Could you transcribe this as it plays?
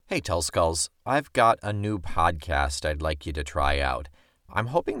Hey, Tellskulls, I've got a new podcast I'd like you to try out. I'm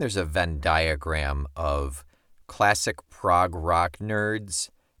hoping there's a Venn diagram of classic prog rock nerds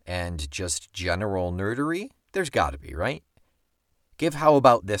and just general nerdery. There's got to be, right? Give How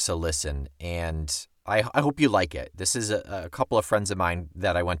About This a listen, and I hope you like it. This is a couple of friends of mine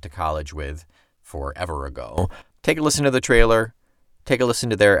that I went to college with forever ago. Take a listen to the trailer. Take a listen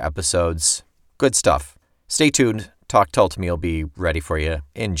to their episodes. Good stuff. Stay tuned. Talk Tull to Me will be ready for you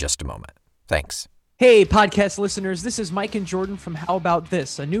in just a moment. Thanks. Hey, podcast listeners, this is Mike and Jordan from How About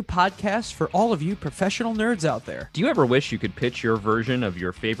This, a new podcast for all of you professional nerds out there. Do you ever wish you could pitch your version of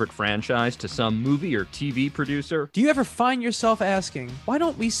your favorite franchise to some movie or TV producer? Do you ever find yourself asking, why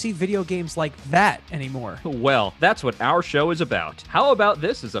don't we see video games like that anymore? Well, that's what our show is about. How About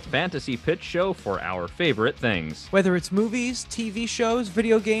This is a fantasy pitch show for our favorite things. Whether it's movies, TV shows,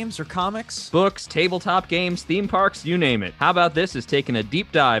 video games, or comics. Books, tabletop games, theme parks, you name it. How About This is taking a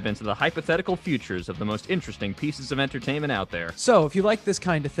deep dive into the hypothetical futures of the most interesting pieces of entertainment out there. So, if you like this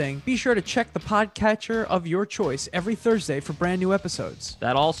kind of thing, be sure to check the podcatcher of your choice every Thursday for brand new episodes.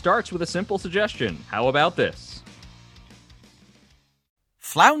 That all starts with a simple suggestion. How about this?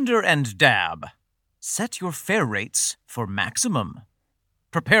 Flounder and dab. Set your fare rates for maximum.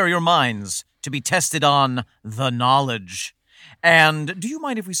 Prepare your minds to be tested on the knowledge. And do you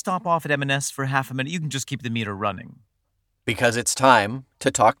mind if we stop off at M&S for half a minute? You can just keep the meter running. Because it's time to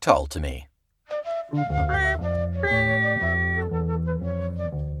talk Tull to me.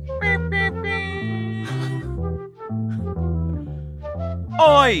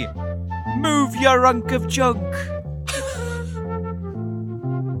 Oi! Move your runk of junk!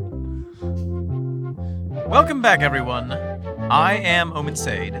 Welcome back, everyone. I am Omen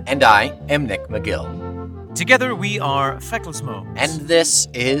Sade. And I am Nick McGill. Together we are Feckless Momes. And this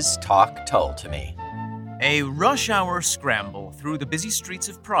is Talk Tull to Me. A rush-hour scramble through the busy streets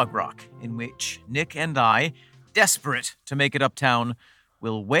of prog rock, in which Nick and I, desperate to make it uptown,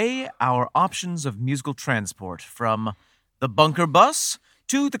 will weigh our options of musical transport from the bunker bus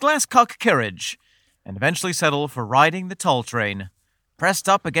to the glasscock carriage, and eventually settle for riding the Tull train, pressed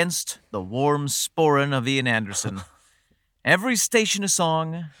up against the warm sporran of Ian Anderson. Every station a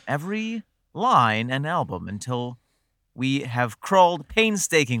song, every line an album, until we have crawled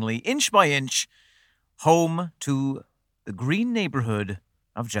painstakingly, inch by inch, home to the green neighborhood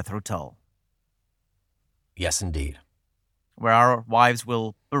of Jethro Tull. Yes, indeed. Where our wives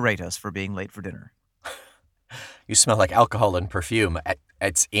will berate us for being late for dinner. You smell like alcohol and perfume.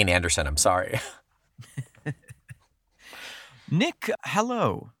 It's Ian Anderson, I'm sorry. Nick,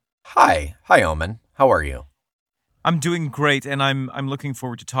 hello. Hi, Omen. How are you? I'm doing great, and I'm looking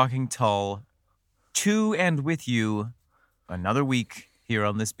forward to talking Tull to and with you another week here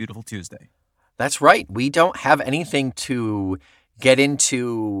on this beautiful Tuesday. That's right. We don't have anything to get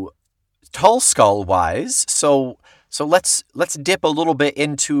into Tullskull-wise, so let's dip a little bit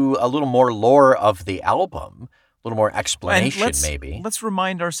into a little more lore of the album, a little more explanation, maybe. Let's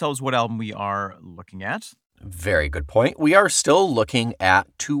remind ourselves what album we are looking at. Very good point. We are still looking at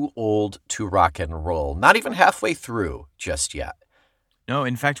Too Old to Rock and Roll. Not even halfway through just yet. No,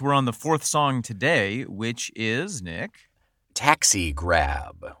 in fact, we're on the fourth song today, which is, Nick? Taxi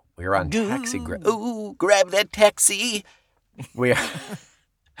Grab. We're on Taxi Grab. Ooh, grab that taxi.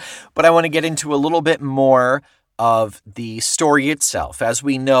 But I want to get into a little bit more of the story itself. As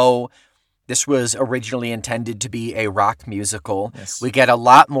we know, this was originally intended to be a rock musical. Yes. We get a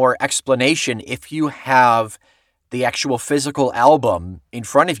lot more explanation if you have the actual physical album in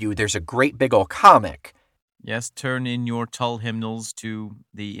front of you. There's a great big old comic. Yes, turn in your Tull hymnals to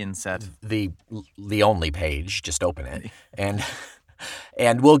the inset. The only page. Just open it.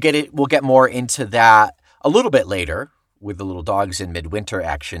 And we'll get more into that a little bit later with the little dogs in midwinter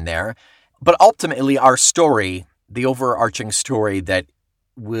action there. But ultimately our story, the overarching story that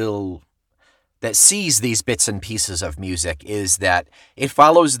sees these bits and pieces of music, is that it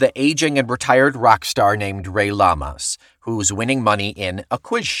follows the aging and retired rock star named Ray Lamas, who's winning money in a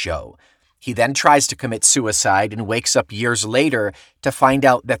quiz show. He then tries to commit suicide and wakes up years later to find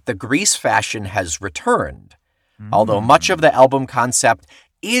out that the Grease fashion has returned. Although much of the album concept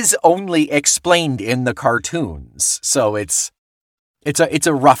is only explained in the cartoons. So it's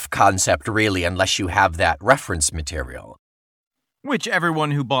a rough concept, really, unless you have that reference material. Which everyone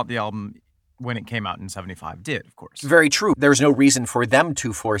who bought the album when it came out in 75 did, of course. Very true. There's no reason for them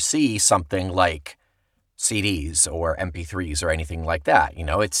to foresee something like CDs or MP3s or anything like that. You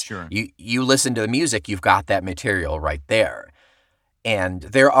know, it's Sure. You listen to the music, you've got that material right there. And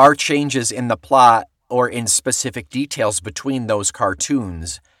there are changes in the plot or in specific details between those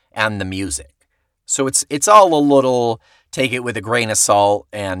cartoons and the music. So it's all a little take it with a grain of salt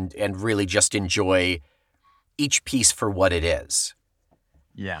and really just enjoy each piece for what it is.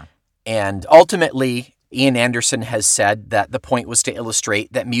 Yeah. And ultimately, Ian Anderson has said that the point was to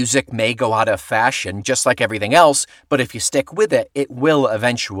illustrate that music may go out of fashion just like everything else, but if you stick with it, it will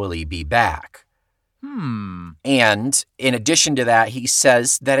eventually be back. And in addition to that, he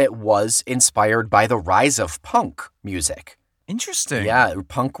says that it was inspired by the rise of punk music. Interesting. Yeah,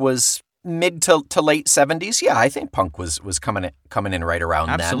 punk was mid to late 70s. Yeah, I think punk was coming in right around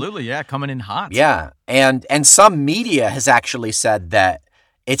then. Absolutely, yeah, coming in hot. Yeah, and some media has actually said that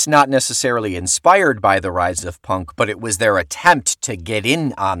it's not necessarily inspired by the rise of punk, but it was their attempt to get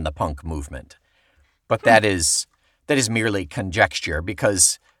in on the punk movement. But that is merely conjecture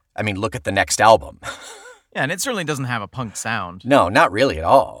because, I mean, look at the next album. Yeah, and it certainly doesn't have a punk sound. No, not really at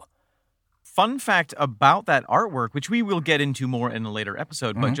all. Fun fact about that artwork, which we will get into more in a later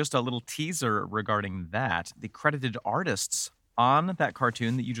episode, but just a little teaser regarding that. The credited artists on that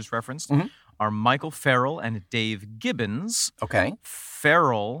cartoon that you just referenced are Michael Farrell and Dave Gibbons. Okay.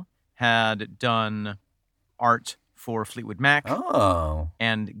 Farrell had done art for Fleetwood Mac. Oh.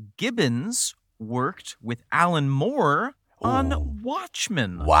 And Gibbons worked with Alan Moore on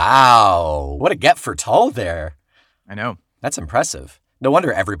Watchmen. Wow. What a get for tall there. I know. That's impressive. No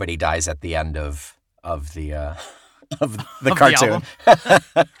wonder everybody dies at the end of the cartoon.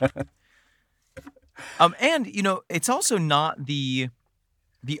 And you know, it's also not the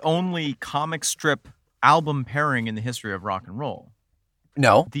only comic strip album pairing in the history of rock and roll.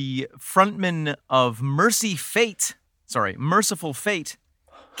 No. The frontman of Merciful Fate,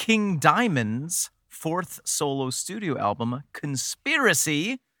 King Diamond's fourth solo studio album,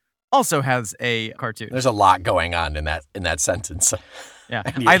 Conspiracy, also has a cartoon. There's a lot going on in that sentence. Yeah,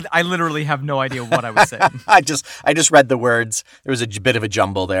 I literally have no idea what I was saying. I just read the words. There was a bit of a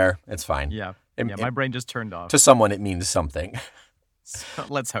jumble there. It's fine. Yeah, my brain just turned off. To someone, it means something. So,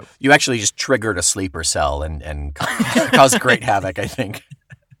 let's hope. You actually just triggered a sleeper cell and caused great havoc, I think.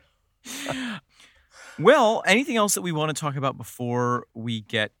 Well, anything else that we want to talk about before we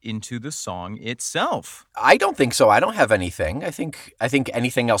get into the song itself? I don't think so. I don't have anything. I think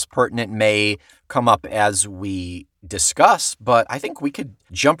anything else pertinent may come up as we discuss, but I think we could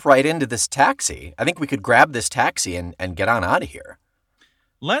jump right into this taxi. I think we could grab this taxi and get on out of here.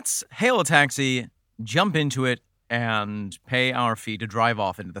 Let's hail a taxi, jump into it, and pay our fee to drive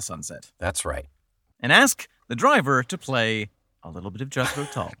off into the sunset. That's right. And ask the driver to play a little bit of Jethro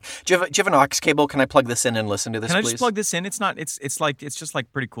Tull. Do you have an aux cable? Can I plug this in and listen to this, please? please? Can I just plug this in? It's just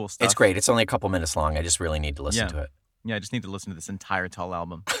like pretty cool stuff. It's great. It's only a couple minutes long. I just really need to listen to it. Yeah, I just need to listen to this entire Tull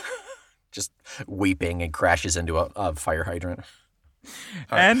album. Just weeping and crashes into a fire hydrant.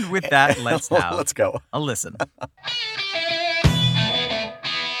 And with that, let's go. A listen.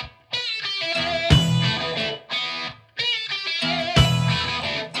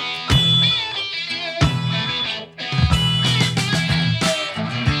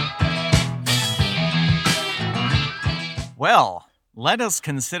 Well, let us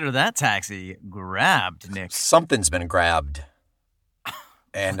consider that taxi grabbed, Nick. Something's been grabbed.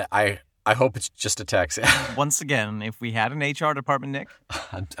 And I hope it's just a taxi. Once again, if we had an HR department, Nick,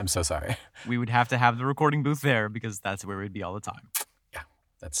 I'm so sorry. We would have to have the recording booth there because that's where we'd be all the time. Yeah,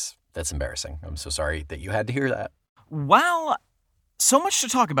 that's embarrassing. I'm so sorry that you had to hear that. Well, so much to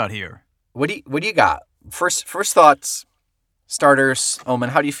talk about here. What do you got? First thoughts, starters.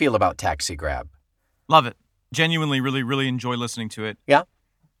 Omen, how do you feel about Taxi Grab? Love it. Genuinely, really, really enjoy listening to it. Yeah?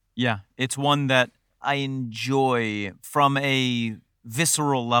 Yeah, it's one that I enjoy from a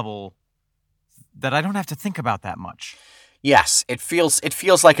visceral level that I don't have to think about that much. Yes, it feels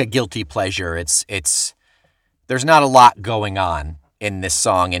like a guilty pleasure. It's there's not a lot going on in this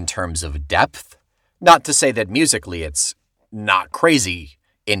song in terms of depth. Not to say that musically it's not crazy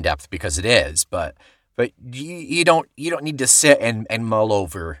in depth, because it is, but you don't need to sit and mull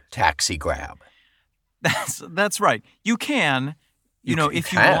over Taxi Grab. That's right. You can, you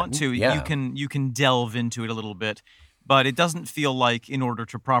want to, yeah. you can delve into it a little bit, but it doesn't feel like in order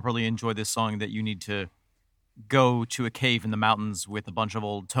to properly enjoy this song that you need to go to a cave in the mountains with a bunch of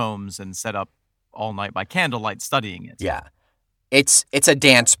old tomes and set up all night by candlelight studying it. Yeah. It's a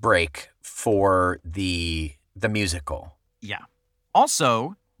dance break for the musical. Yeah.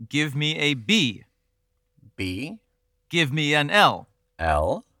 Also, give me a B. B. Give me an L.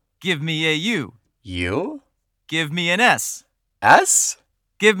 L. Give me a U. U. Give me an S. S.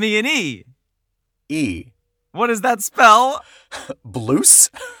 Give me an E. E. What does that spell?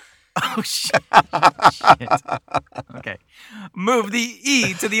 Blues? Oh, shit. Okay. Move the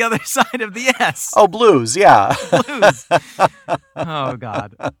E to the other side of the S. Oh, blues, yeah. Blues. Oh,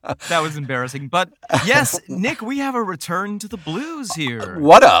 God. That was embarrassing. But yes, Nick, we have a return to the blues here.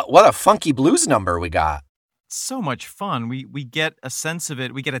 What a funky blues number we got. So much fun. We get a sense of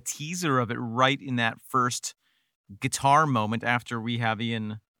it. We get a teaser of it right in that first guitar moment after we have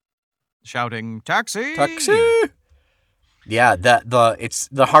Ian shouting, "Taxi! Taxi!" Yeah,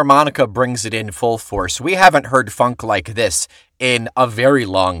 the harmonica brings it in full force. We haven't heard funk like this in a very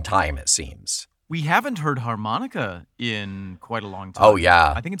long time, it seems. We haven't heard harmonica in quite a long time. Oh,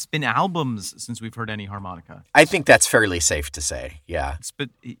 yeah. I think it's been albums since we've heard any harmonica. I think that's fairly safe to say, yeah.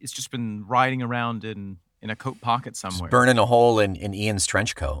 It's just been riding around in a coat pocket somewhere. Just burning a hole in Ian's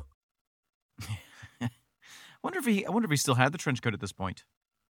trench coat. I wonder if he still had the trench coat at this point.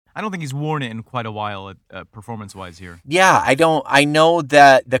 I don't think he's worn it in quite a while, performance-wise here. Yeah, I know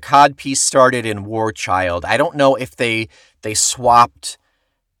that the cod piece started in War Child. I don't know if they swapped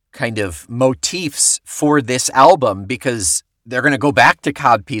kind of motifs for this album because they're going to go back to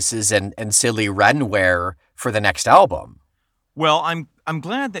cod pieces and silly Renwear for the next album. Well, I'm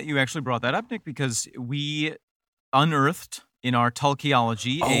glad that you actually brought that up, Nick, because we unearthed in our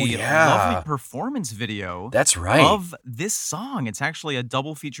Tolkieology lovely performance video. That's right. Of this song. It's actually a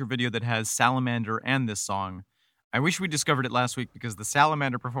double feature video that has Salamander and this song. I wish we discovered it last week because the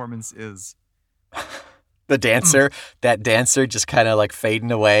Salamander performance is... The dancer, that dancer just kind of like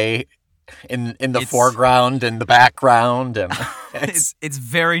fading away in the foreground and the background. And it's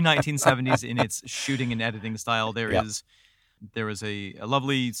very 1970s in its shooting and editing style. There is a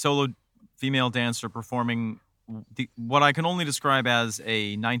lovely solo female dancer performing what I can only describe as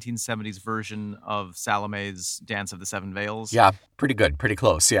a 1970s version of Salome's Dance of the Seven Veils. Yeah, pretty good, pretty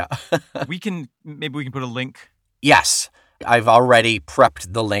close, yeah. Maybe we can put a link. Yes, I've already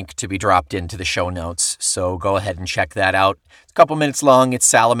prepped the link to be dropped into the show notes, so go ahead and check that out. It's a couple minutes long. It's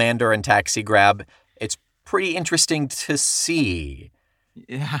Salamander and Taxi Grab. It's pretty interesting to see.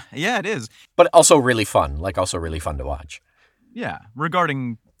 Yeah, it is. But also really fun, really fun to watch. Yeah,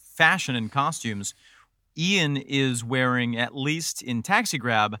 regarding fashion and costumes, Ian is wearing, at least in Taxi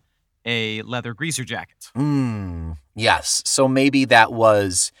Grab, a leather greaser jacket. Yes. So maybe there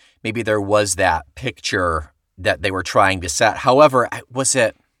was that picture that they were trying to set. However, was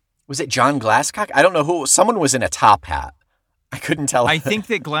it John Glasscock? I don't know who. Someone was in a top hat. I couldn't tell. I think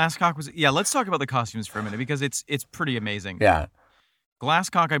that Glasscock was. Yeah, let's talk about the costumes for a minute because it's pretty amazing. Yeah.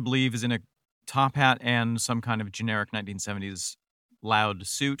 Glasscock, I believe, is in a top hat and some kind of generic 1970s loud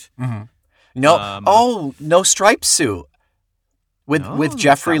suit. Mm-hmm. No, no striped suit. With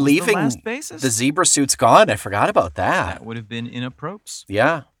Jeffrey leaving, the zebra suit's gone. I forgot about that. That would have been inappropriate.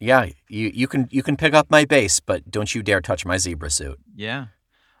 Yeah. You can pick up my bass, but don't you dare touch my zebra suit. Yeah.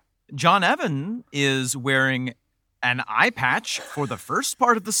 John Evan is wearing an eye patch for the first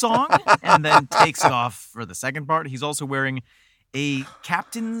part of the song and then takes it off for the second part. He's also wearing a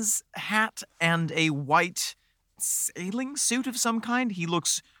captain's hat and a white sailing suit of some kind. He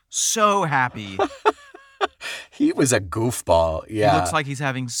looks so happy. He was a goofball, yeah. He looks like he's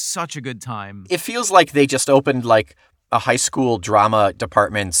having such a good time. It feels like they just opened like a high school drama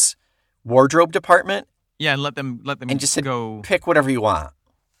department's wardrobe department. Yeah, and let them and just go. Pick whatever you want.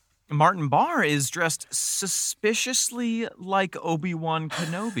 Martin Barr is dressed suspiciously like Obi-Wan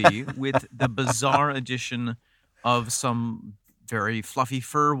Kenobi with the bizarre addition of some very fluffy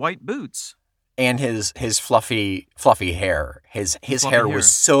fur white boots. And his fluffy hair. His hair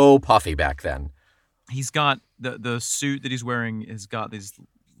was so puffy back then. He's got the suit that he's wearing has got these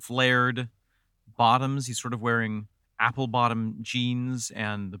flared bottoms. He's sort of wearing apple bottom jeans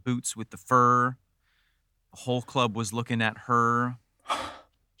and the boots with the fur. The whole club was looking at her.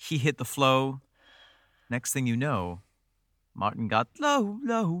 He hit the flow. Next thing you know, Martin got low.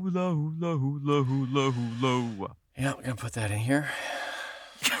 Yeah, we're gonna put that in here.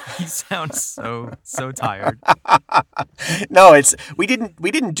 He sounds so tired. No, we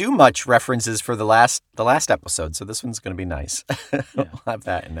didn't do much references for the last episode, so this one's gonna be nice. Yeah. We'll have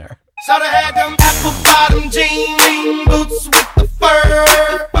that in there. So they had them apple bottom jean boots with the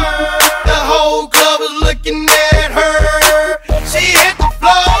fur. The whole club was looking at her. She hit the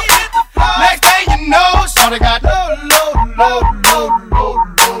floor. Next thing you know, so they got low.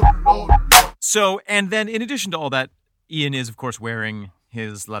 So, and then in addition to all that, Ian is of course wearing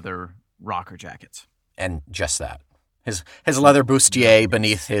his leather rocker jacket. And just that. His leather bustier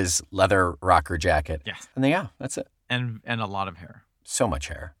beneath his leather rocker jacket. Yes. And then, yeah, that's it. And a lot of hair. So much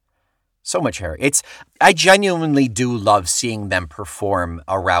hair. I genuinely do love seeing them perform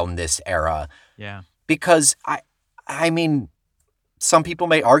around this era. Yeah. Because I mean, some people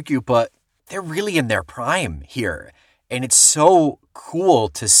may argue, but they're really in their prime here. And it's so cool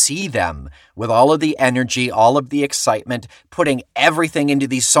to see them with all of the energy, all of the excitement, putting everything into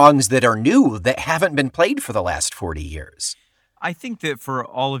these songs that are new, that haven't been played for the last 40 years. I think that for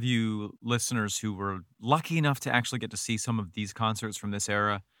all of you listeners who were lucky enough to actually get to see some of these concerts from this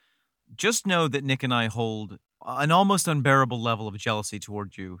era, just know that Nick and I hold an almost unbearable level of jealousy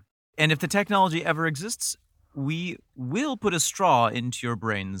toward you. And if the technology ever exists, we will put a straw into your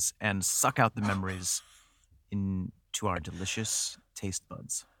brains and suck out the memories into our delicious taste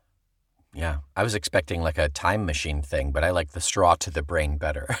buds. Yeah, I was expecting like a time machine thing, but I like the straw to the brain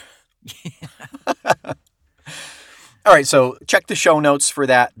better. All right, so check the show notes for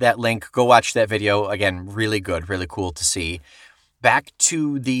that link. Go watch that video. Again, really good, really cool to see. Back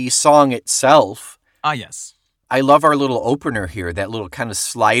to the song itself. Ah, yes. I love our little opener here, that little kind of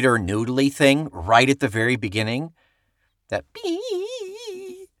slider noodly thing right at the very beginning. That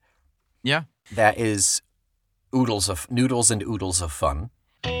bee. Yeah. That is noodles and oodles of fun.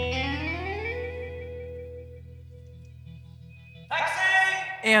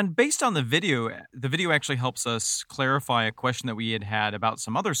 And based on the video actually helps us clarify a question that we had about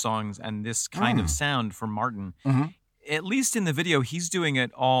some other songs and this kind of sound from Martin. Mm-hmm. At least in the video, he's doing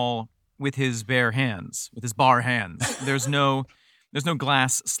it all with his bare hands, with his bar hands. There's no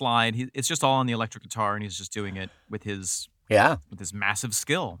glass slide. It's just all on the electric guitar, and he's just doing it with his massive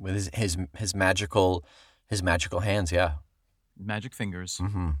skill, with his magical hands. Yeah, magic fingers.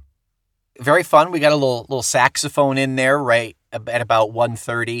 Mm-hmm. Very fun. We got a little saxophone in there right at about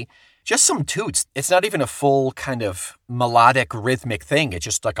 1:30. Just some toots. It's not even a full kind of melodic rhythmic thing. It's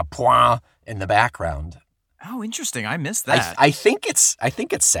just like a point in the background. Oh, interesting. I missed that. I think it's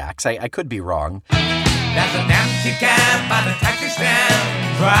sax. I could be wrong. There's an empty cab by the taxi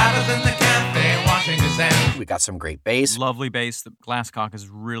stand. Drivers in the cafe watching his hand. We got some great bass. Lovely bass. The Glasscock is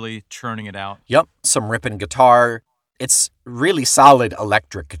really churning it out. Yep. Some ripping guitar. It's really solid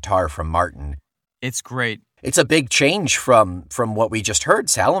electric guitar from Martin. It's great. It's a big change from what we just heard,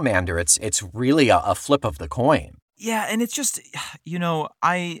 Salamander. It's really a flip of the coin. Yeah, and it's just,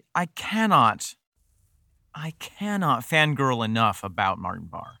 I cannot fangirl enough about Martin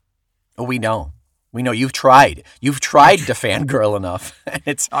Barre. Oh, we know. You've tried. You've tried to fangirl enough.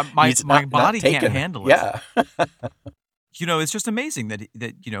 It's my body can't taken. handle it. Yeah. It's just amazing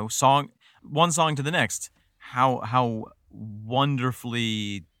that one song to the next, how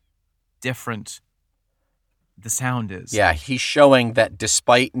wonderfully different the sound is. Yeah, he's showing that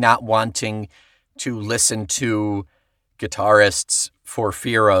despite not wanting to listen to guitarists for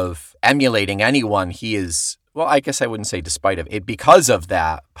fear of emulating anyone, he is, well, I guess I wouldn't say despite of it, because of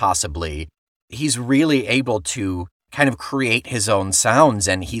that, possibly, he's really able to kind of create his own sounds,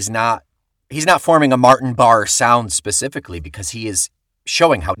 and he's not forming a Martin Barre sound specifically because he is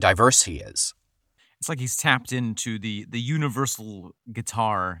showing how diverse he is. It's like he's tapped into the universal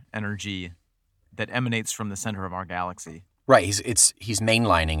guitar energy that emanates from the center of our galaxy. Right, he's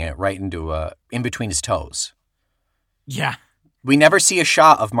mainlining it right into in between his toes. Yeah. We never see a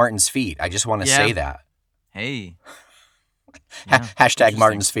shot of Martin's feet. I just want to say that. Hey. Yeah, #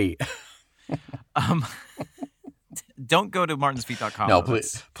 Martin's feet. Don't go to martinsfeet.com. No,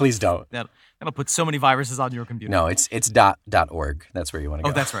 please don't. That'll put so many viruses on your computer. No, it's .org. That's where you want to go.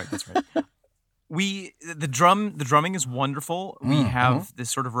 Oh, that's right. The drumming is wonderful. We have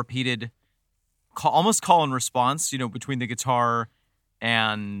this sort of repeated almost call and response, between the guitar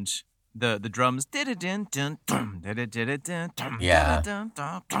and the drums. Yeah.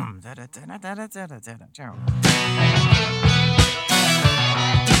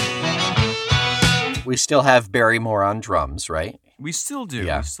 We still have Barrymore on drums, right? We still do.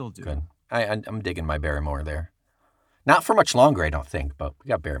 Yeah, we still do. Good. I'm digging my Barrymore there. Not for much longer, I don't think, but we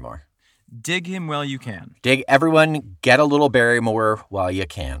got Barrymore. Dig him while you can. Everyone, get a little Barrymore while you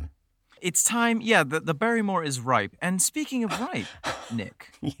can. It's time. Yeah, the Barrymore is ripe. And speaking of ripe,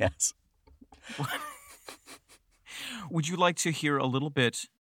 Nick. Yes. Would you like to hear a little bit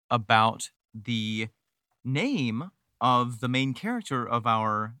about the name of the main character of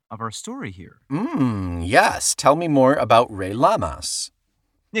our story here? Yes. Tell me more about Ray Lamas.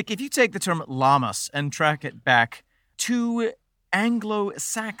 Nick, if you take the term Lamas and track it back to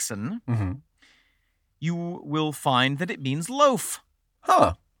Anglo-Saxon, you will find that it means loaf.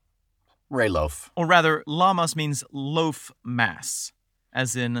 Huh. Ray Loaf. Or rather, Lamas means loaf mass,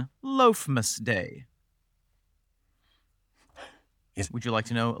 as in Loafmas Day. Would you like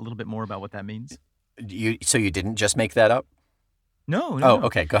to know a little bit more about what that means? So you didn't just make that up? No.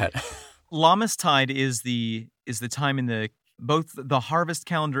 Okay, go ahead. Lamastide is the time in both the harvest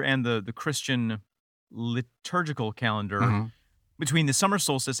calendar and the Christian liturgical calendar between the summer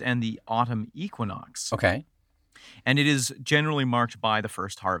solstice and the autumn equinox. Okay. And it is generally marked by the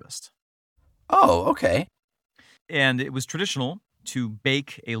first harvest. Oh, okay. And it was traditional to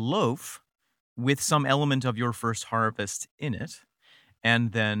bake a loaf with some element of your first harvest in it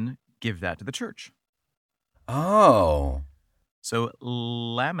and then give that to the church. Oh. So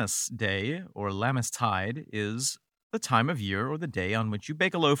Lammas Day or Lammastide is the time of year or the day on which you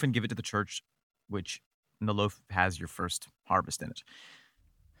bake a loaf and give it to the church, and the loaf has your first harvest in it.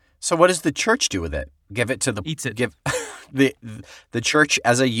 So what does the church do with it? Give it to the... Eats it. Give the church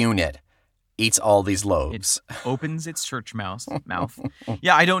as a unit eats all these loaves. It opens its church mouth.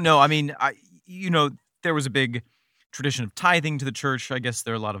 Yeah, I don't know. I mean, there was a big tradition of tithing to the church. I guess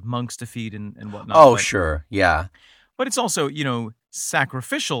there are a lot of monks to feed and whatnot. Oh, sure. Yeah. But it's also,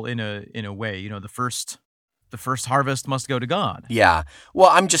 sacrificial in a way. The first harvest must go to God. Yeah. Well,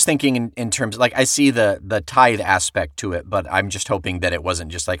 I'm just thinking in terms, like, I see the tithe aspect to it, but I'm just hoping that it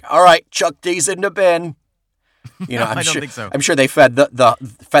wasn't just like, all right, chuck these in the bin. I don't think so. I'm sure they fed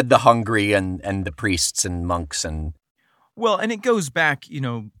the hungry and the priests and monks and... Well, and it goes back,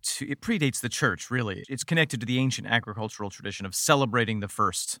 it predates the church, really. It's connected to the ancient agricultural tradition of celebrating the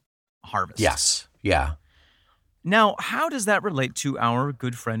first harvest. Yes. Yeah. Now, how does that relate to our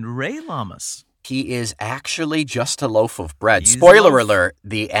good friend Ray Lammas? He is actually just a loaf of bread. He's Spoiler alert,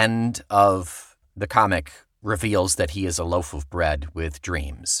 the end of the comic reveals that he is a loaf of bread with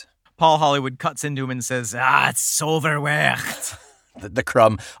dreams. Paul Hollywood cuts into him and says, it's overworked. The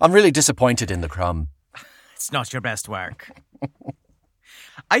crumb. I'm really disappointed in the crumb. It's not your best work.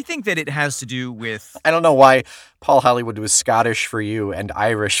 I think that it has to do with... I don't know why Paul Hollywood was Scottish for you and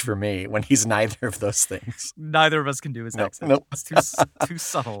Irish for me when he's neither of those things. Neither of us can do his accent. Nope. It's too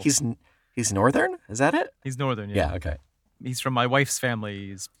subtle. He's northern? Is that it? He's northern, yeah. Yeah, okay. He's from my wife's family.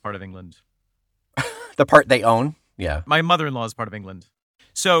 He's part of England. The part they own? Yeah. My mother-in-law is part of England.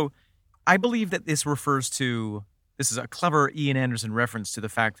 So I believe that this refers to... This is a clever Ian Anderson reference to the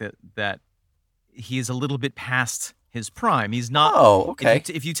fact that he is a little bit past his prime. He's not... Oh, okay.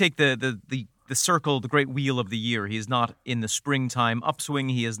 If you take the circle, the great wheel of the year, he is not in the springtime upswing.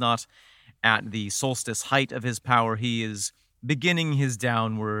 He is not at the solstice height of his power. He is beginning his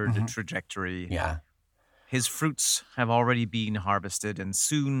downward trajectory. Yeah. His fruits have already been harvested, and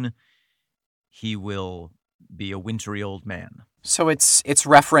soon he will be a wintry old man. So it's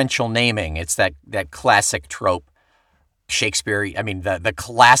referential naming. It's that classic trope. Shakespeare, I mean, the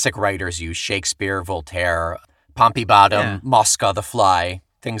classic writers use Shakespeare, Voltaire, Pompey Bottom, Mosca the Fly,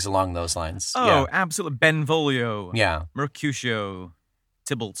 things along those lines. Oh, absolutely. Benvolio. Yeah. Mercutio.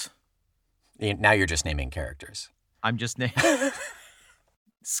 Tybalt. Now you're just naming characters. I'm just naming...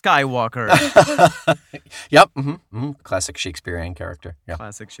 Skywalker. Yep. Classic Shakespearean character. Yeah.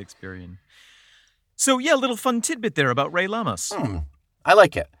 Classic Shakespearean. So, yeah, a little fun tidbit there about Ray Lammas. I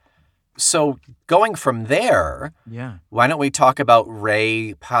like it. So going from there, why don't we talk about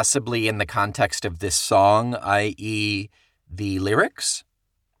Ray possibly in the context of this song, i.e. the lyrics?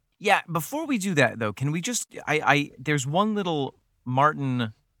 Yeah, before we do that, though, can we just... there's one little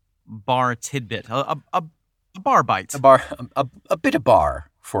Martin bar tidbit, a bar bite. A bit of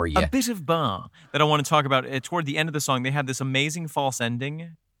bar for you. A bit of bar that I want to talk about. Toward the end of the song, they have this amazing false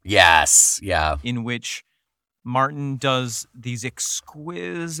ending. Yes, yeah. In which Martin does these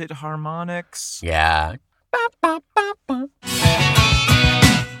exquisite harmonics. Yeah.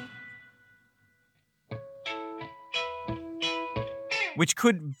 Which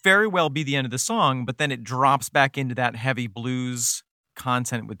could very well be the end of the song, but then it drops back into that heavy blues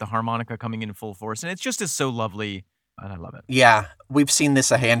content with the harmonica coming in full force. And it's just so lovely, and I love it. Yeah, we've seen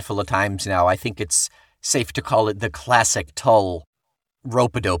this a handful of times now. I think it's safe to call it the classic Tull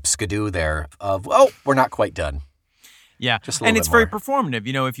rope-a-dope skidoo there of, we're not quite done. Yeah, and it's very performative.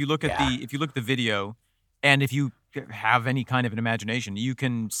 You know, if you look at the video, and if you have any kind of an imagination, you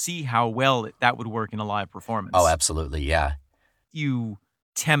can see how well that would work in a live performance. Oh, absolutely, yeah. You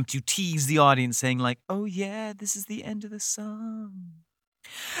tease the audience saying like, oh yeah, this is the end of the song.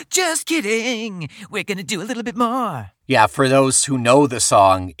 Just kidding. We're going to do a little bit more. Yeah, for those who know the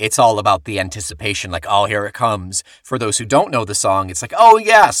song, it's all about the anticipation, like, oh, here it comes. For those who don't know the song, it's like, oh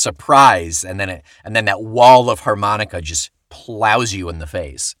yeah, surprise. And then that wall of harmonica just plows you in the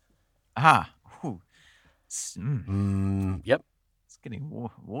face. Aha. Yep. It's getting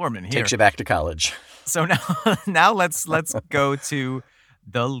warm in here. Takes you back to college. So now let's go to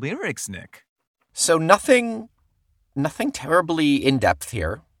the lyrics, Nick. So nothing terribly in-depth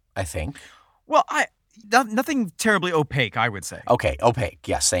here, I think. Well, nothing terribly opaque, I would say. Okay, opaque.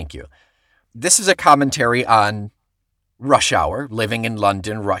 Yes, thank you. This is a commentary on rush hour, living in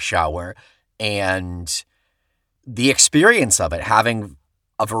London rush hour, and the experience of it, having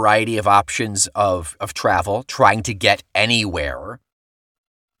a variety of options of travel, trying to get anywhere.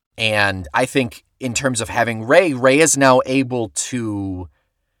 And I think in terms of having Ray is now able to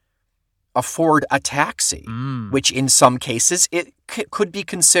afford a taxi, which in some cases it could be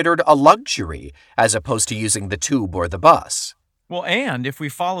considered a luxury as opposed to using the tube or the bus. Well, and if we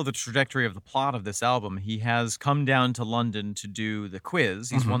follow the trajectory of the plot of this album, he has come down to London to do the quiz.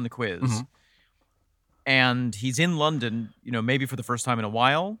 He's won the quiz. And he's in London, maybe for the first time in a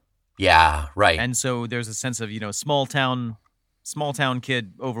while. Yeah, right. And so there's a sense of, small town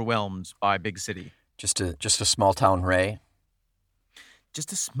kid overwhelmed by big city. Just a small town Ray.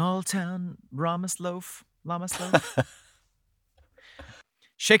 Just a small town Llamasloaf.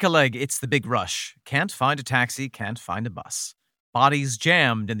 Shake a leg, it's the big rush. Can't find a taxi, can't find a bus. Bodies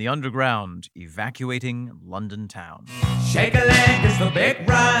jammed in the underground, evacuating London town. Shake a leg, it's the big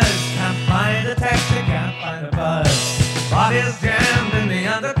rush. Can't find a taxi, can't find a bus. Bodies jammed in the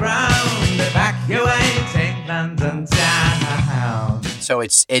underground, evacuating London town. So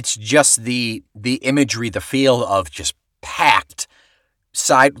it's just the imagery, the feel of just packed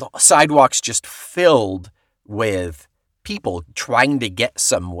sidewalks, just filled with people trying to get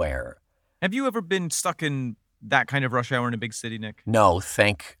somewhere. Have you ever been stuck in that kind of rush hour in a big city, Nick? No,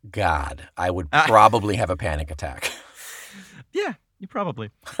 thank God. I would probably have a panic attack. Yeah, you probably.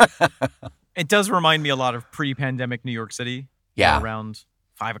 It does remind me a lot of pre-pandemic New York City. Yeah. Around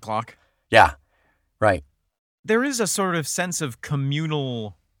 5 o'clock. Yeah, right. There is a sort of sense of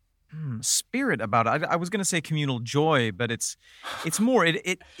communal spirit about it. I was going to say communal joy, but it's more,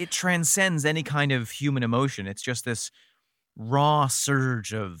 it transcends any kind of human emotion. It's just this raw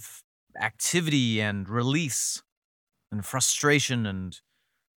surge of activity and release and frustration and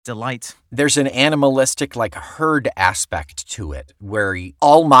delight. There's an animalistic, herd aspect to it, where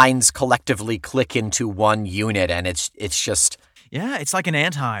all minds collectively click into one unit, and it's just... Yeah, it's like an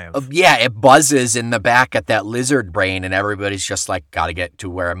anthive. Yeah, it buzzes in the back at that lizard brain, and everybody's just like, gotta get to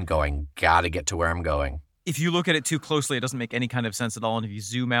where I'm going. If you look at it too closely, it doesn't make any kind of sense at all, and if you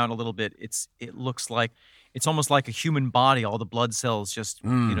zoom out a little bit, it looks like... It's almost like a human body, all the blood cells just,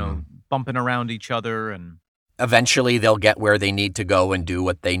 bumping around each other. And eventually they'll get where they need to go and do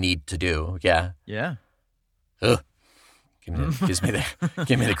what they need to do. Yeah. Yeah. Ugh. Gives me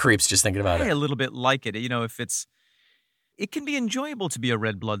the creeps just thinking about it. A little bit like it. It can be enjoyable to be a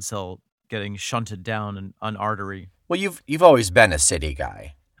red blood cell getting shunted down an artery. Well, you've always been a city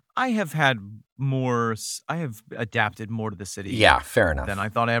guy. I have adapted more to the city. Yeah, fair enough. Than I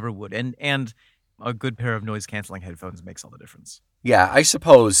thought I ever would. And a good pair of noise-canceling headphones makes all the difference. Yeah, I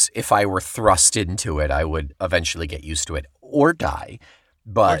suppose if I were thrust into it, I would eventually get used to it or die.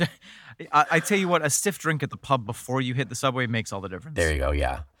 But I tell you what, a stiff drink at the pub before you hit the subway makes all the difference. There you go,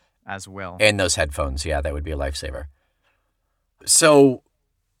 yeah. As well. And those headphones, yeah, that would be a lifesaver. So,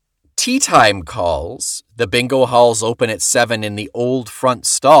 tea time calls. The bingo halls open at 7 in the old front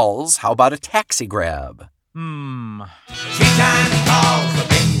stalls. How about a taxi grab? Tea time calls, the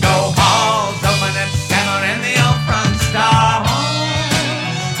bingo halls open at 7 in the old front stalls.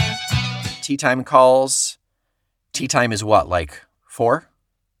 Tea time calls. Tea time is what, 4?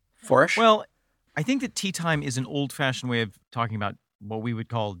 4-ish? Well, I think that tea time is an old-fashioned way of talking about what we would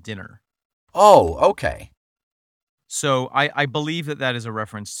call dinner. Oh, okay. So I believe that is a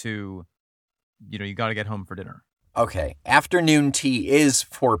reference to, you got to get home for dinner. Okay. Afternoon tea is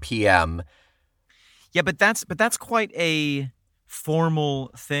 4 p.m. Yeah, but that's quite a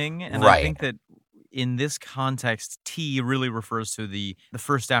formal thing, and right. I think that in this context, tea really refers to the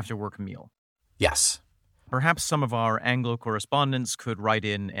first after-work meal. Yes. Perhaps some of our Anglo correspondents could write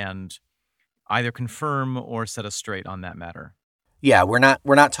in and either confirm or set us straight on that matter. Yeah, we're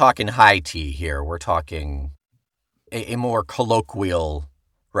not talking high tea here. We're talking a more colloquial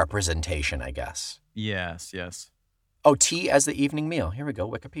representation, I guess. Yes. Oh, tea as the evening meal. Here we go,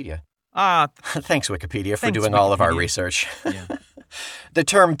 Wikipedia. Thanks, Wikipedia, for doing all of our research. Yeah. The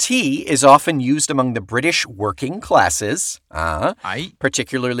term tea is often used among the British working classes,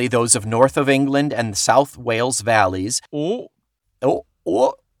 particularly those of north of England and the South Wales valleys,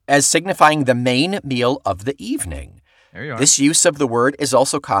 as signifying the main meal of the evening. There you are. This use of the word is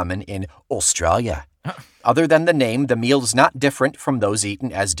also common in Australia. Other than the name, the meal is not different from those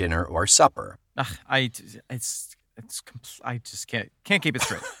eaten as dinner or supper. I just can't keep it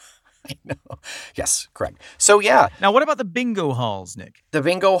straight. I know. Yes, correct. So, yeah. Now, what about the bingo halls, Nick? The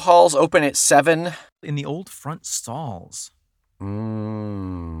bingo halls open at 7. In the old front stalls.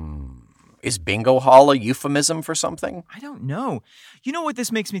 Is bingo hall a euphemism for something? I don't know. You know what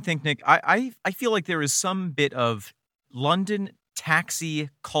this makes me think, Nick? I feel like there is some bit of London taxi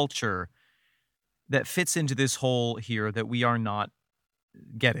culture that fits into this hole here that we are not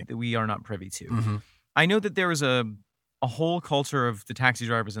getting, that we are not privy to. Mm-hmm. I know that there is a whole culture of the taxi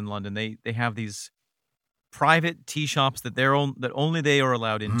drivers in London. They have these private tea shops that that only they are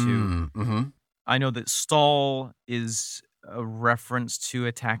allowed into. Mm-hmm. I know that stall is a reference to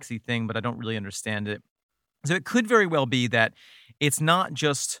a taxi thing, but I don't really understand it. So it could very well be that it's not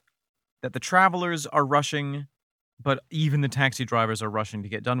just that the travelers are rushing, but even the taxi drivers are rushing to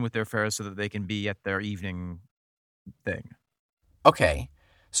get done with their fares so that they can be at their evening thing. Okay,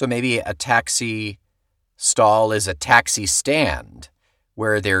 so maybe a taxi stall is a taxi stand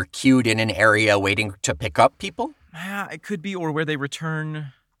where they're queued in an area waiting to pick up people? Yeah, it could be, or where they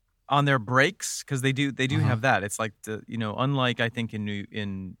return on their breaks, because they do have that. It's like unlike I think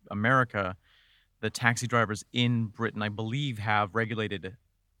in America, the taxi drivers in Britain, I believe, have a regulated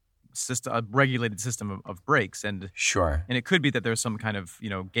system of breaks, and Sure. And it could be that there's some kind of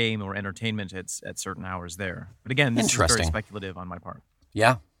game or entertainment at certain hours there. But again, this is very Interesting. speculative on my part.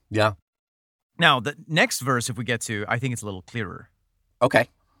 Yeah. Now, the next verse, if we get to, I think it's a little clearer. Okay.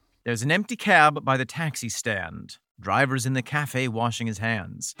 There's an empty cab by the taxi stand. Driver's in the cafe washing his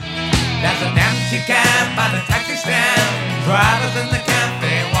hands. There's an empty cab by the taxi stand. Drivers in the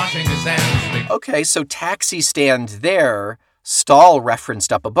cafe washing his hands. Okay, so taxi stand there, stall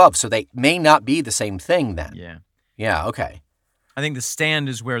referenced up above, so they may not be the same thing then. Yeah. Yeah, okay. I think the stand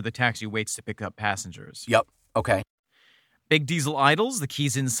is where the taxi waits to pick up passengers. Yep, okay. Big Diesel idles, the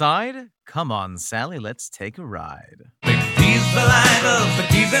keys inside. Come on, Sally, let's take a ride. Big diesel idles, the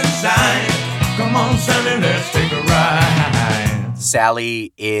keys inside. Come on, Sally, let's take a ride.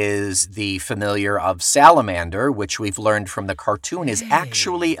 Sally is the familiar of Salamander, which we've learned from the cartoon is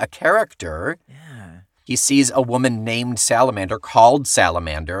actually a character. Yeah. He sees a woman named Salamander, called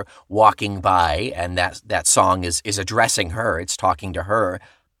Salamander, walking by, and that song is addressing her. It's talking to her,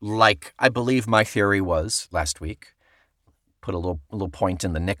 like I believe my theory was last week. Put a little point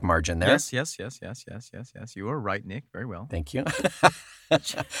in the Nick margin there. Yes. You are right, Nick. Very well. Thank you.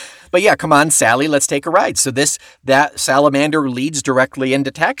 But yeah, come on, Sally, let's take a ride. So that Salamander leads directly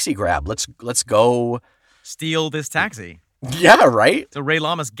into Taxi Grab. Let's go. Steal this taxi. Yeah, right? So Ray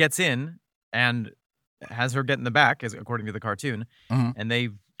Lamas gets in and has her get in the back, according to the cartoon, Mhm. and they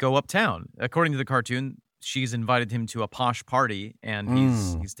go uptown. According to the cartoon, she's invited him to a posh party, and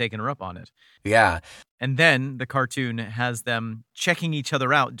he's taken her up on it. Yeah. And then the cartoon has them checking each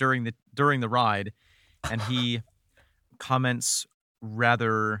other out during the ride, and he comments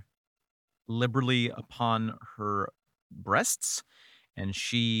rather liberally upon her breasts, and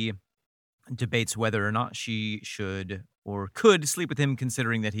she debates whether or not she should or could sleep with him,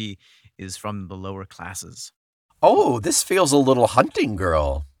 considering that he is from the lower classes. Oh, this feels a little Hunting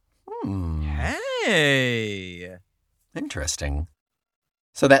Girl. Hey! Interesting.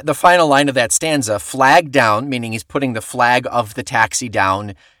 So that the final line of that stanza, flag down, meaning he's putting the flag of the taxi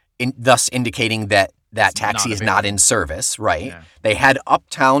down, thus indicating that It's taxi not is not in available. service, right? Yeah. They head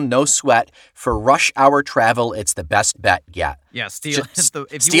uptown, no sweat. For rush hour travel, it's the best bet yet. Yeah, steal Just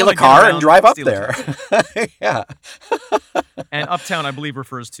if you steal wanna a get car around, and drive up steal a there. taxi. Yeah. And uptown, I believe,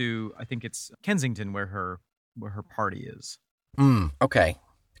 refers to, I think it's Kensington, where her party is. Okay.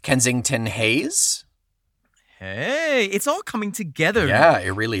 Kensington Hayes? Hey, it's all coming together. Yeah,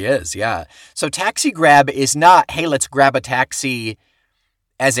 it really is. Yeah. So Taxi Grab is not, hey, let's grab a taxi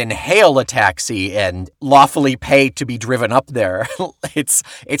as in hail a taxi and lawfully pay to be driven up there. It's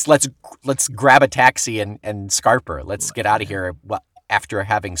let's grab a taxi and scarper. Let's get out of here after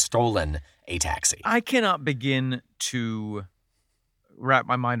having stolen a taxi. I cannot begin to wrap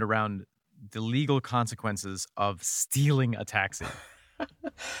my mind around the legal consequences of stealing a taxi.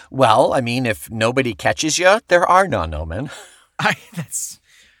 Well, I mean, if nobody catches you, there are none, Omen. I'm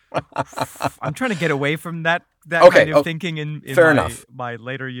trying to get away from that Okay, kind of thinking in fair enough. my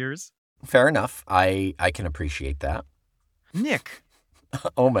later years. Fair enough. I can appreciate that. Nick,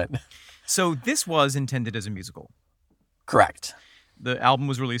 Omen. so this was intended as a musical. Correct. The album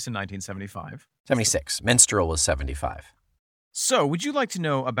was released in 1975. 76. Minstrel was 75. So, would you like to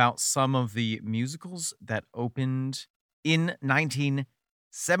know about some of the musicals that opened in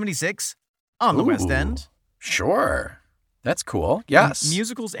 1976 on the West Ooh, End? Sure. That's cool. Yes.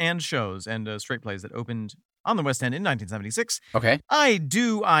 Musicals and shows and straight plays that opened on the West End in 1976. Okay. I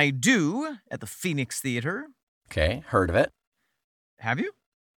Do at the Phoenix Theater. Okay. Heard of it. Have you?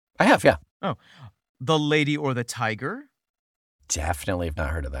 I have, yeah. The Lady or the Tiger. Definitely have not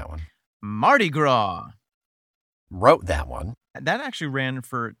heard of that one. Mardi Gras. Wrote that one. That actually ran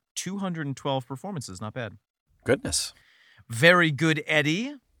for 212 performances. Not bad. Goodness. Very Good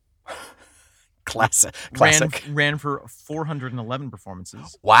Eddie. Classic. Ran for 411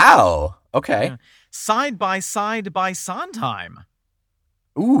 performances. Wow. Okay. Yeah. Side by Side by Sondheim.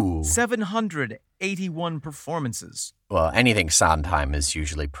 Ooh. 781 performances. Well, anything Sondheim is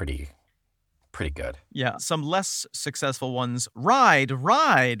usually pretty good. Yeah, some less successful ones. Ride,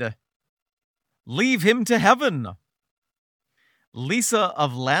 Leave Him to Heaven. Lisa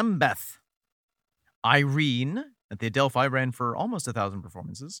of Lambeth. Irene at the Adelphi ran for almost 1,000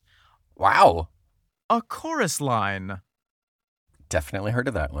 performances. Wow. A Chorus Line Definitely heard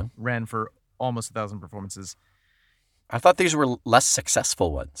of that one. ran for almost 1,000 performances. I thought these were less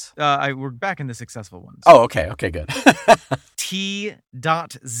successful ones. We're back in the successful ones. Oh, okay. Okay, good.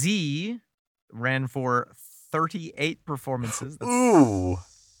 T.Z ran for 38 performances. Ooh.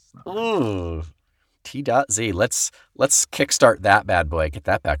 Ooh. T.Z. Let's kickstart that bad boy. Get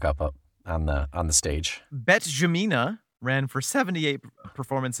that back up on the stage. Bet Jamina ran for 78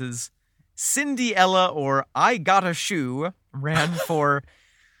 performances. Cindy Ella, or I Got a Shoe, ran for,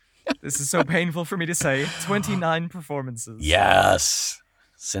 this is so painful for me to say, 29 performances. Yes.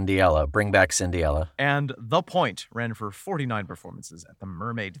 Cinderella. Bring back Cinderella. And The Point ran for 49 performances at the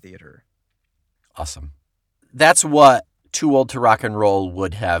Mermaid Theater. Awesome. That's what Too Old to Rock and Roll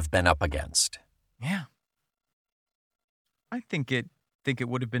would have been up against. Yeah. I think it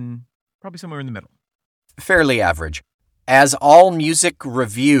would have been probably somewhere in the middle. Fairly average. As All Music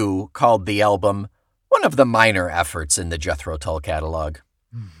Review called the album, one of the minor efforts in the Jethro Tull catalog.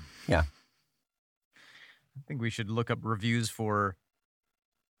 Yeah. I think we should look up reviews for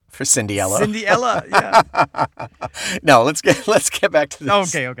Cinderella. Cinderella, yeah. No, let's get back to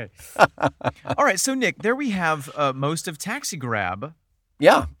this. Okay. All right, so Nick, there we have most of Taxi Grab.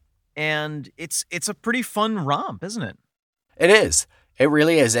 Yeah. And it's a pretty fun romp, isn't it? It is. It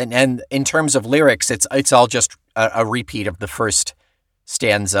really is. And in terms of lyrics, it's all just a repeat of the first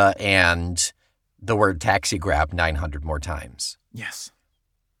stanza and the word taxi grab 900 more times. Yes.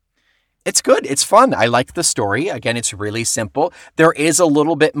 It's good. It's fun. I like the story. Again, it's really simple. There is a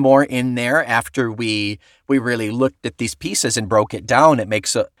little bit more in there after we really looked at these pieces and broke it down.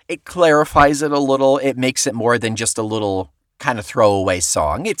 It clarifies it a little. It makes it more than just a little kind of throwaway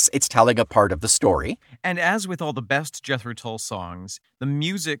song. It's telling a part of the story. And as with all the best Jethro Tull songs, the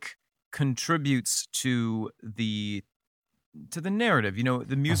music contributes to the narrative. You know,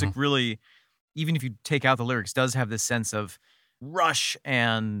 the music really, even if you take out the lyrics, does have this sense of rush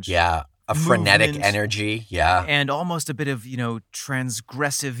and a frenetic movement, energy. Yeah. And almost a bit of,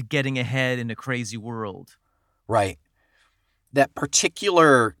 transgressive getting ahead in a crazy world. Right. That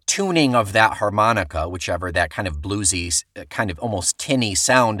particular tuning of that harmonica, whichever, that kind of bluesy, kind of almost tinny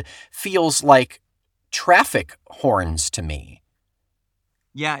sound, feels like traffic horns to me.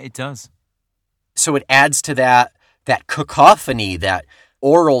 Yeah, it does. So it adds to that cacophony, that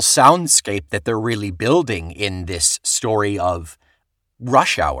oral soundscape that they're really building in this story of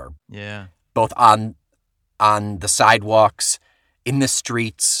rush hour. Yeah. Both on the sidewalks, in the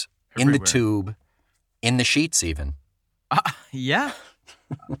streets, Everywhere. in the tube, in the sheets even. Yeah.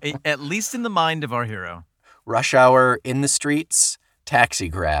 At least in the mind of our hero. Rush hour in the streets, taxi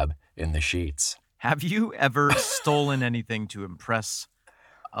grab in the sheets. Have you ever stolen anything to impress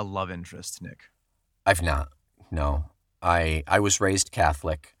a love interest, Nick? I've not. No. I was raised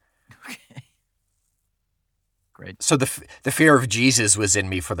Catholic. Okay. Great. So the fear of Jesus was in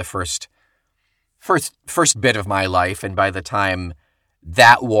me for the first bit of my life, and by the time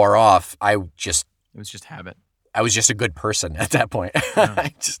that wore off, it was just habit. I was just a good person at that point. Yeah.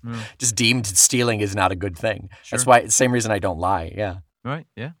 I just deemed stealing is not a good thing. Sure. That's why, same reason I don't lie. Yeah. Right.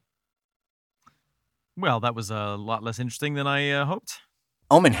 Yeah. Well, that was a lot less interesting than I hoped.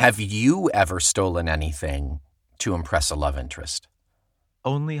 Omen, have you ever stolen anything to impress a love interest?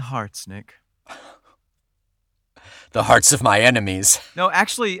 Only hearts, Nick. The hearts of my enemies. No,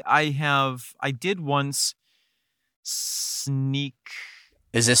 actually, I did once sneak.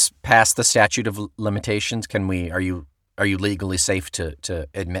 Is this past the statute of limitations? Are you legally safe to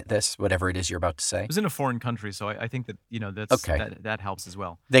admit this, whatever it is you're about to say? It was in a foreign country, so I think that, that's okay. that helps as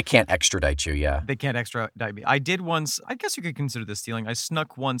well. They can't extradite you, yeah. They can't extradite me. I did once, I guess you could consider this stealing. I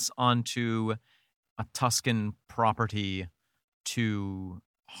snuck once onto a Tuscan property to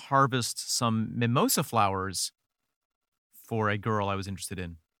harvest some mimosa flowers for a girl I was interested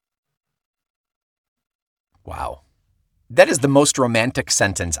in. Wow. That is the most romantic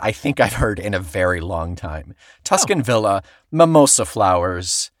sentence I think I've heard in a very long time. Tuscan villa, mimosa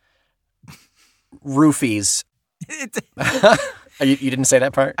flowers, roofies. You didn't say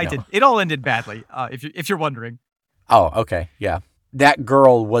that part? I No. did. It all ended badly, if you're wondering. Oh, okay. Yeah. That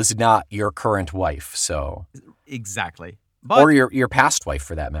girl was not your current wife, so. Exactly. But or your past wife,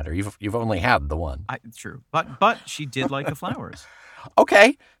 for that matter. You've only had the one. True. But she did like the flowers.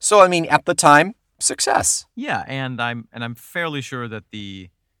 Okay, so I mean, at the time, success. Yeah, and I'm fairly sure that the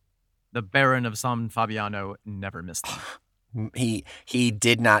Baron of San Fabiano never missed them. He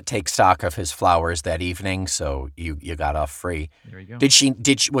did not take stock of his flowers that evening, so you got off free. There you go.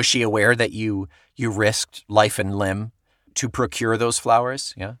 Was she aware that you risked life and limb to procure those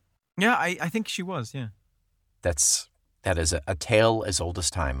flowers? Yeah. Yeah, I think she was. Yeah. That is a tale as old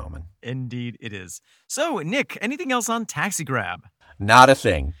as time, Omen. Indeed, it is. So, Nick, anything else on Taxi Grab? Not a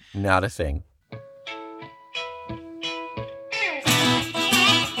thing. Not a thing.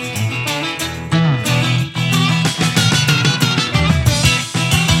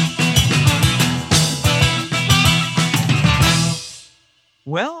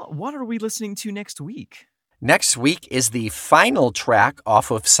 Well, what are we listening to next week? Next week is the final track off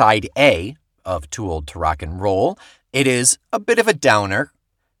of side A of Too Old to Rock and Roll. It is a bit of a downer,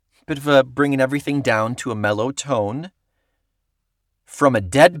 bit of a bringing everything down to a mellow tone. From a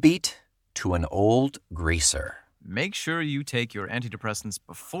deadbeat to an old greaser. Make sure you take your antidepressants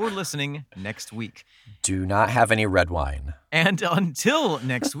before listening next week. Do not have any red wine. And until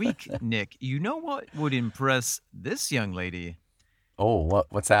next week, Nick, you know what would impress this young lady? Oh,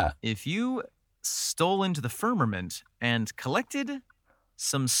 what's that? If you stole into the firmament and collected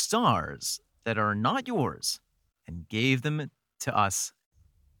some stars that are not yours and gave them to us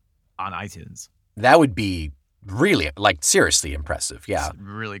on iTunes. That would be really, seriously impressive. Yeah. It's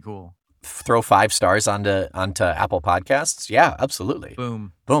really cool. Throw 5 stars onto Apple Podcasts. Yeah, absolutely.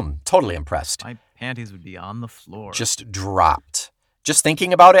 Boom. Boom. Totally impressed. My panties would be on the floor. Just dropped. Just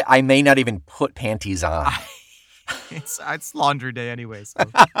thinking about it, I may not even put panties on. It's laundry day anyway. So.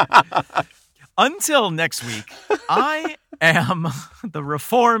 Until next week, I am the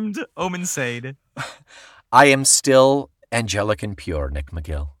reformed Omen Sade. I am still angelic and pure, Nick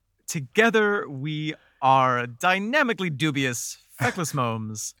McGill. Together, we are dynamically dubious, feckless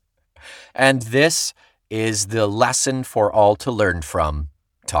momes. And this is the lesson for all to learn from.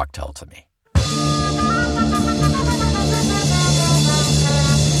 Talk Tell to Me.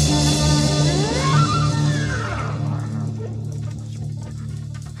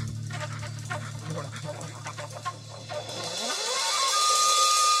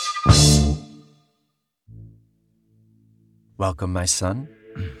 Welcome, my son.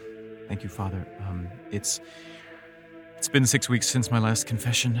 Thank you, Father. It's been 6 weeks since my last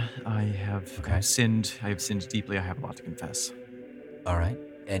confession. I've sinned. I have sinned deeply. I have a lot to confess. All right.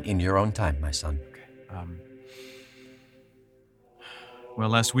 And in your own time, my son. Okay. Well,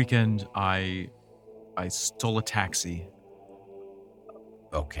 last weekend, I stole a taxi.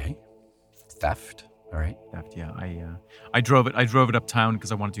 Okay. Theft. All right. Theft, yeah. I drove it uptown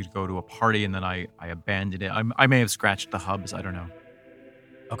because I wanted to go to a party, and then I abandoned it. I may have scratched the hubs. I don't know.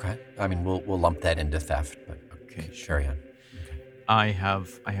 Okay. I mean, we'll lump that into theft, but okay, carry on. Okay. I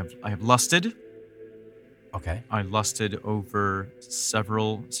have lusted. Okay. I lusted over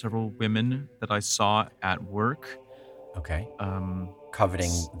several women that I saw at work. Okay.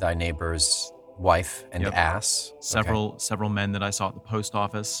 Coveting thy neighbor's wife and ass. Several men that I saw at the post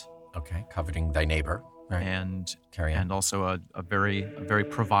office. Okay. Coveting thy neighbor. Right. And carry on. And also a very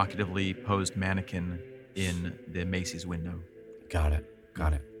provocatively posed mannequin in the Macy's window. Got it.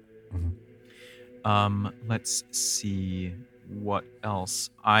 Mm-hmm. Let's see what else.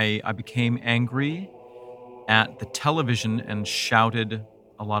 I became angry at the television and shouted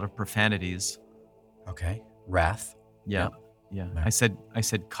a lot of profanities. Okay. Wrath. Yeah. I said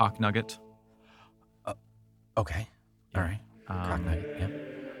cock nugget. Okay. All right. Cock nugget. Yeah.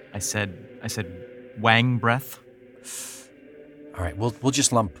 I said wang breath. All right. We'll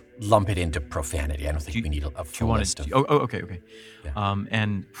just lump it into profanity. I don't think we need a full list of. Okay. Yeah.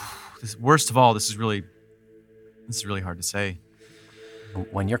 And this, worst of all, this is really hard to say.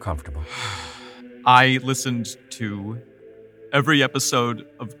 When you're comfortable. I listened to every episode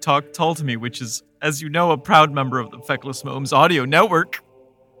of Talk Tell to Me, which is, as you know, a proud member of the Feckless Momes audio network.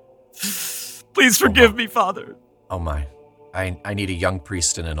 Please forgive me, Father. Oh my. I need a young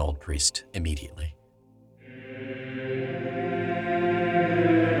priest and an old priest immediately.